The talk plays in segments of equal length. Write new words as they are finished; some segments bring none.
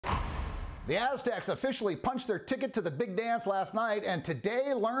The Aztecs officially punched their ticket to the big dance last night and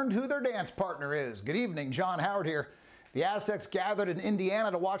today learned who their dance partner is. Good evening, John Howard here. The Aztecs gathered in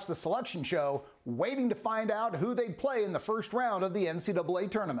Indiana to watch the selection show, waiting to find out who they'd play in the first round of the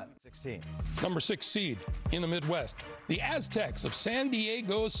NCAA tournament. 16. Number 6 seed in the Midwest, the Aztecs of San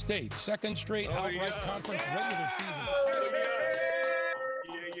Diego State, second straight outright conference regular season.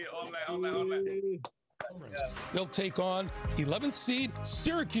 On that. They'll take on 11th seed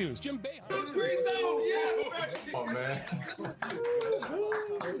Syracuse. Jim Boeheim. Oh, man.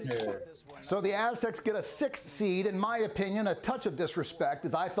 So the Aztecs get a 6th seed. In my opinion, a touch of disrespect,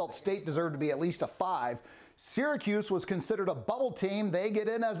 as I felt State deserved to be at least a 5. Syracuse was considered a bubble team. They get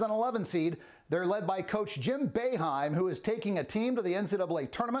in as an 11 seed. They're led by Coach Jim Boeheim, who is taking a team to the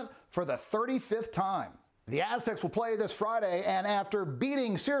NCAA tournament for the 35th time. The Aztecs will play this Friday, and after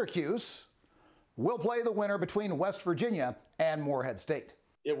beating Syracuse, we'll play the winner between West Virginia and Morehead State.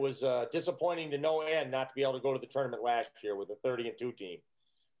 It was disappointing to no end not to be able to go to the tournament last year with a 30-2 team.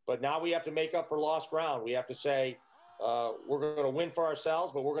 But now we have to make up for lost ground. We have to say we're going to win for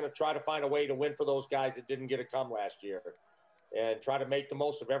ourselves, but we're going to try to find a way to win for those guys that didn't get to come last year and try to make the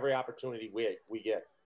most of every opportunity we get.